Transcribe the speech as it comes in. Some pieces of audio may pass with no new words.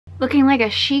looking like a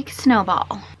chic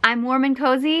snowball. I'm warm and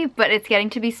cozy, but it's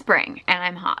getting to be spring and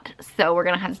I'm hot. So we're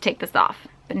gonna have to take this off,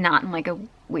 but not in like a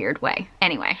weird way.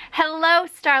 Anyway, hello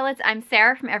Starlets, I'm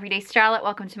Sarah from Everyday Starlet.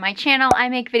 Welcome to my channel. I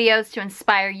make videos to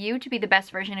inspire you to be the best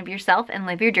version of yourself and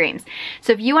live your dreams.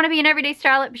 So if you want to be an Everyday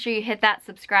Starlet, be sure you hit that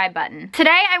subscribe button.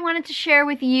 Today I wanted to share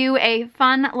with you a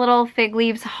fun little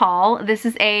Figleaves haul. This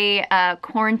is a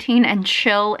quarantine and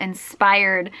chill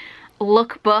inspired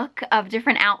lookbook of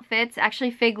different outfits.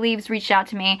 Actually, Figleaves reached out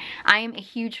to me. I am a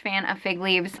huge fan of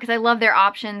Figleaves because I love their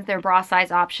options. Their bra size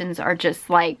options are just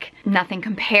like nothing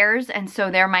compares, and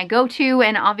so they're my go-to,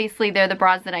 and obviously they're the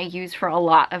bras that I use for a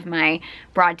lot of my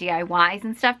bra DIYs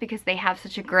and stuff because they have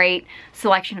such a great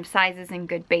selection of sizes and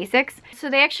good basics. So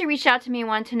they actually reached out to me and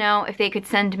wanted to know if they could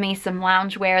send me some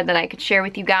loungewear that I could share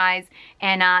with you guys,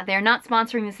 and they're not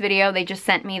sponsoring this video. They just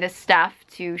sent me this stuff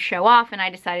to show off, and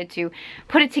I decided to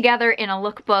put it together in a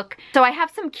lookbook. So I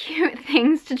have some cute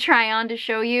things to try on to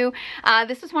show you.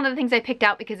 This was one of the things I picked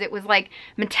out because it was like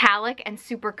metallic and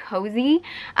super cozy.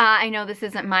 I know this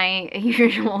isn't my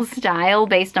usual style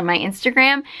based on my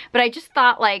Instagram, but I just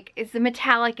thought like it's the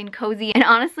metallic and cozy. And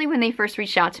honestly, when they first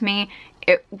reached out to me,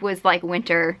 it was like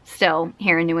winter still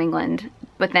here in New England,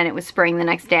 but then it was spring the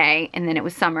next day, and then it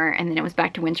was summer, and then it was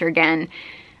back to winter again.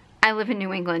 I live in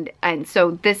New England, and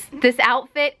so this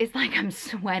outfit is like I'm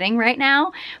sweating right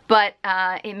now, but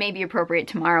it may be appropriate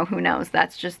tomorrow, who knows.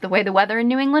 That's just the way the weather in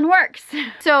New England works.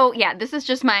 So yeah, this is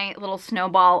just my little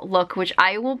snowball look, which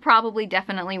I will probably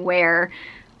definitely wear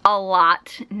a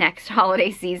lot next holiday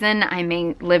season. I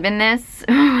may live in this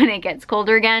when it gets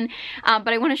colder again, but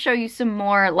I want to show you some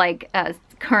more like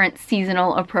current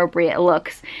seasonal appropriate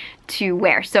looks to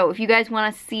wear. So if you guys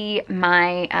want to see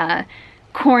my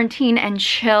quarantine and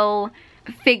chill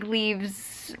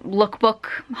Figleaves lookbook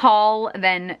haul,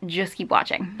 then just keep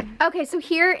watching. Okay, so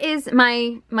here is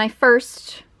my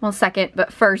first, well, second,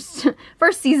 but first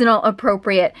seasonal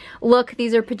appropriate look.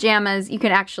 These are pajamas. You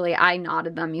could actually, I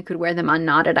knotted them. You could wear them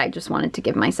unknotted. I just wanted to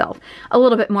give myself a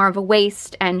little bit more of a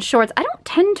waist, and shorts. I don't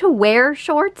tend to wear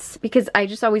shorts because I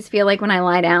just always feel like when I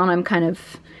lie down, I'm kind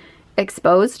of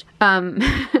exposed.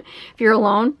 If you're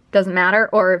alone, doesn't matter,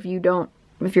 or if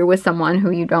you're with someone who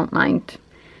you don't mind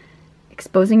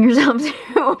exposing yourself to.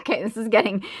 Okay, this is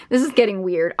getting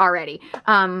weird already.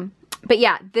 But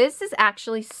yeah, this is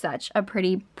actually such a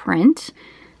pretty print.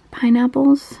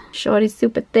 Pineapples. Shorty's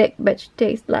super thick, but she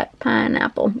tastes like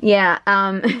pineapple. Yeah,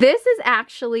 this is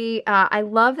actually, I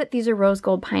love that these are rose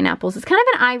gold pineapples. It's kind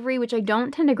of an ivory, which I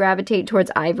don't tend to gravitate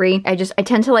towards ivory. I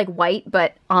tend to like white,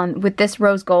 but with this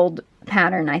rose gold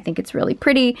pattern, I think it's really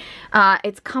pretty.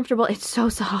 It's comfortable. It's so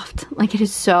soft. Like, it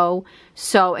is so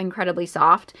incredibly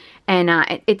soft, and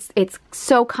it's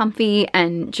so comfy,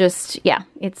 and just, yeah,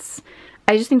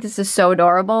 I just think this is so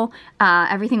adorable.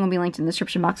 Everything will be linked in the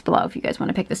description box below if you guys want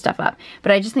to pick this stuff up.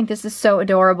 But I just think this is so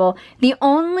adorable. The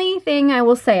only thing I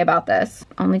will say about this,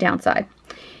 only downside,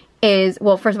 is,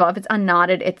 well, first of all, if it's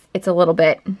unknotted, it's a little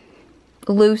bit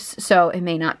loose, so it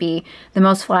may not be the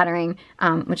most flattering,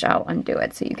 which I'll undo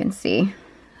it so you can see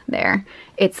there.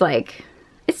 It's like,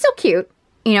 it's still cute,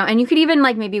 you know, and you could even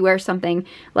like maybe wear something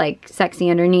like sexy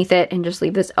underneath it and just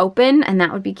leave this open, and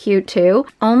that would be cute too.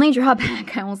 Only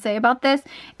drawback I will say about this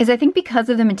is I think because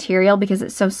of the material, because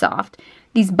it's so soft,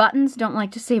 these buttons don't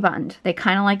like to stay buttoned. They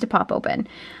kind of like to pop open,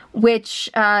 which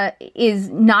is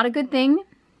not a good thing.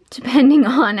 Depending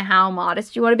on how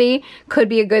modest you want to be, could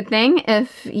be a good thing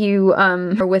if you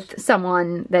are with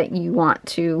someone that you want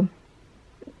to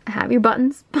have your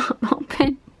buttons pop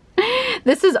open.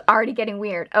 This is already getting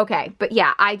weird. Okay, but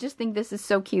yeah, I just think this is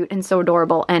so cute and so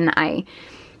adorable, and I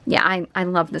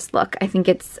love this look. I think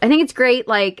it's great,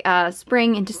 like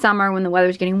spring into summer when the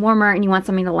weather's getting warmer and you want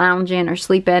something to lounge in or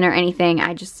sleep in or anything.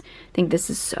 I just think this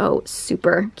is so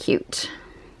super cute.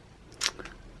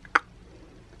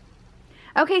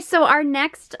 Okay, so our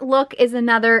next look is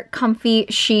another comfy,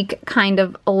 chic kind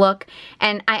of look,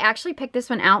 and I actually picked this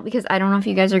one out because I don't know if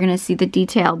you guys are going to see the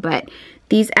detail, but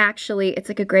these actually, it's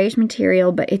like a grayish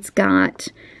material, but it's got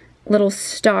little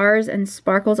stars and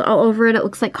sparkles all over it. It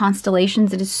looks like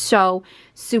constellations. It is so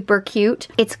super cute.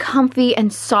 It's comfy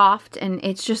and soft, and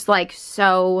it's just like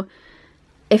so...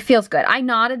 It feels good. I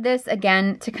knotted this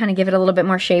again to kind of give it a little bit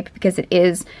more shape because it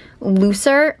is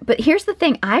looser. But here's the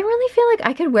thing. I really feel like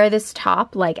I could wear this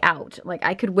top like out. Like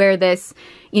I could wear this,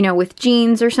 you know, with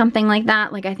jeans or something like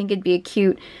that. Like I think it'd be a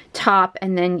cute top,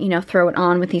 and then, you know, throw it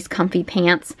on with these comfy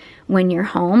pants when you're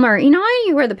home. Or, you know,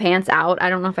 you wear the pants out. I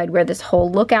don't know if I'd wear this whole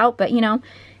look out, but, you know,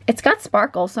 it's got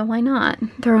sparkle, so why not?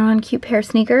 Throw on a cute pair of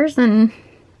sneakers and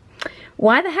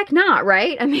why the heck not,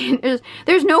 right? I mean,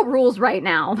 there's no rules right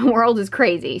now. The world is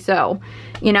crazy. So,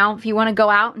 you know, if you want to go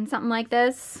out in something like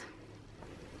this,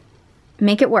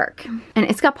 make it work. And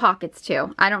it's got pockets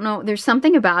too. I don't know, there's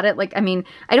something about it. Like, I mean,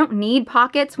 I don't need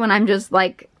pockets when I'm just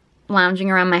like lounging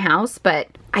around my house, but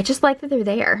I just like that they're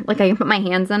there. Like, I can put my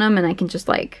hands in them and I can just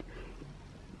like,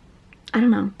 I don't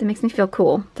know, that makes me feel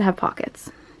cool to have pockets.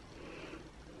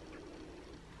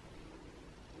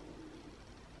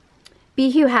 Be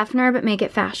Hugh Hefner, but make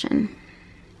it fashion.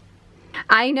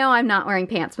 I know I'm not wearing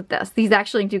pants with this. These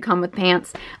actually do come with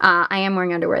pants. I am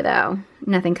wearing underwear though.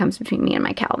 Nothing comes between me and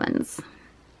my Calvins.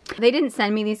 They didn't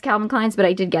send me these Calvin Kleins, but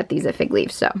I did get these at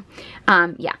Figleaves, so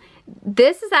yeah.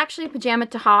 This is actually a pajama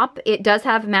top. It does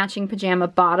have matching pajama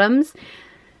bottoms.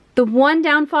 The one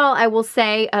downfall I will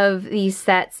say of these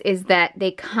sets is that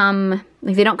they come,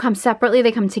 like, they don't come separately,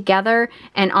 they come together,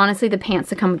 and honestly the pants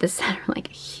that come with this set are like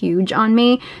huge on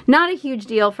me. Not a huge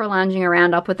deal for lounging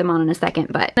around, I'll put them on in a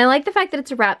second, but I like the fact that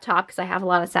it's a wrap top because I have a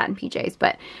lot of satin PJs,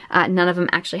 but none of them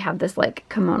actually have this like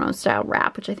kimono style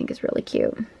wrap, which I think is really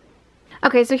cute.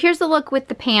 Okay, so here's the look with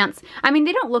the pants. I mean,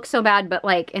 they don't look so bad, but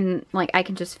like, I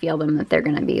can just feel them that they're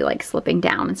gonna be like slipping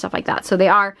down and stuff like that. So they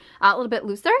are a little bit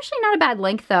loose. They're actually not a bad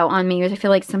length though on me. I feel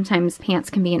like sometimes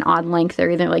pants can be an odd length. They're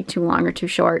either like too long or too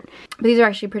short. But these are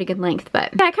actually pretty good length.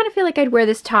 But yeah, I kind of feel like I'd wear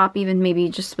this top even maybe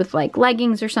just with like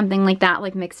leggings or something like that,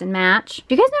 like mix and match.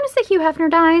 Do you guys notice that Hugh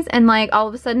Hefner dies and like all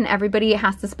of a sudden everybody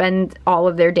has to spend all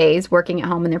of their days working at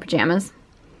home in their pajamas?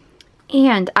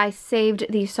 And I saved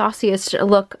the sauciest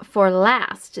look for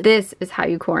last. This is how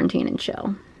you quarantine and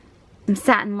chill. Some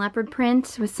satin leopard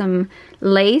print with some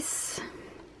lace.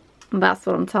 That's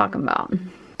what I'm talking about.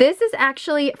 This is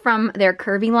actually from their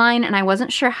curvy line, and I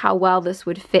wasn't sure how well this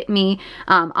would fit me.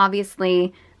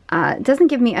 Obviously, it doesn't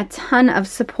give me a ton of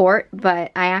support,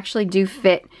 but I actually do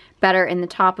fit better in the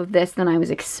top of this than I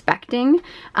was expecting.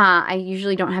 I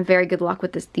usually don't have very good luck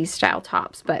with these style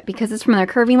tops, but because it's from their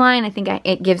curvy line, I think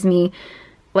it gives me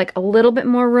like a little bit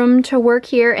more room to work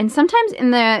here. And sometimes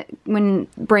when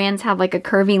brands have like a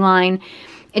curvy line,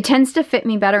 it tends to fit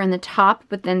me better in the top,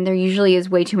 but then there usually is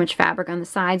way too much fabric on the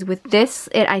sides. With this,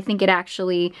 I think it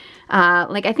actually,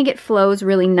 I think it flows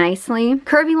really nicely.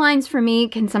 Curvy lines for me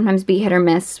can sometimes be hit or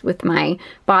miss with my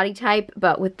body type,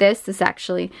 but with this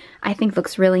actually, I think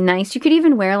looks really nice. You could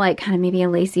even wear like kind of maybe a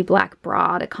lacy black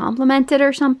bra to complement it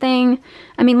or something.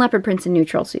 I mean, leopard print's in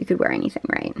neutral, so you could wear anything,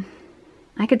 right?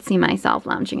 I could see myself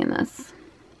lounging in this.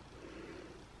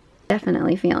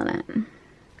 Definitely feeling it.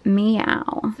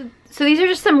 Meow. So these are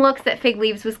just some looks that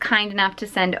Figleaves was kind enough to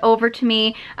send over to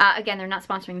me. Again, they're not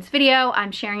sponsoring this video.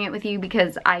 I'm sharing it with you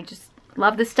because I just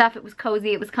love this stuff. It was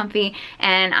cozy, it was comfy,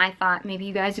 and I thought maybe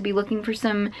you guys would be looking for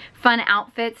some fun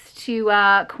outfits to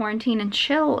quarantine and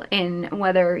chill in,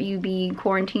 whether you be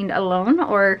quarantined alone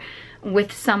or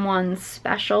with someone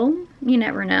special. You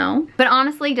never know. But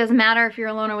honestly, it doesn't matter if you're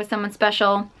alone or with someone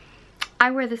special. I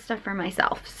wear this stuff for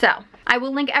myself. So I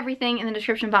will link everything in the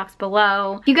description box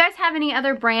below. If you guys have any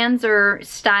other brands or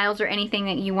styles or anything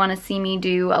that you want to see me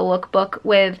do a lookbook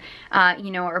with, you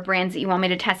know, or brands that you want me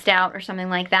to test out or something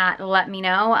like that, let me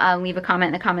know. Leave a comment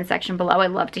in the comment section below.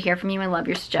 I'd love to hear from you. I love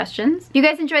your suggestions. If you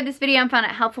guys enjoyed this video and found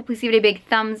it helpful, please give it a big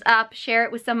thumbs up. Share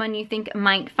it with someone you think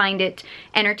might find it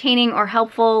entertaining or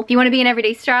helpful. If you want to be an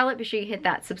everyday starlet, be sure you hit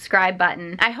that subscribe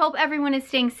button. I hope everyone is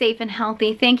staying safe and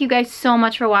healthy. Thank you guys so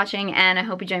much for watching, and I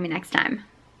hope you join me next time.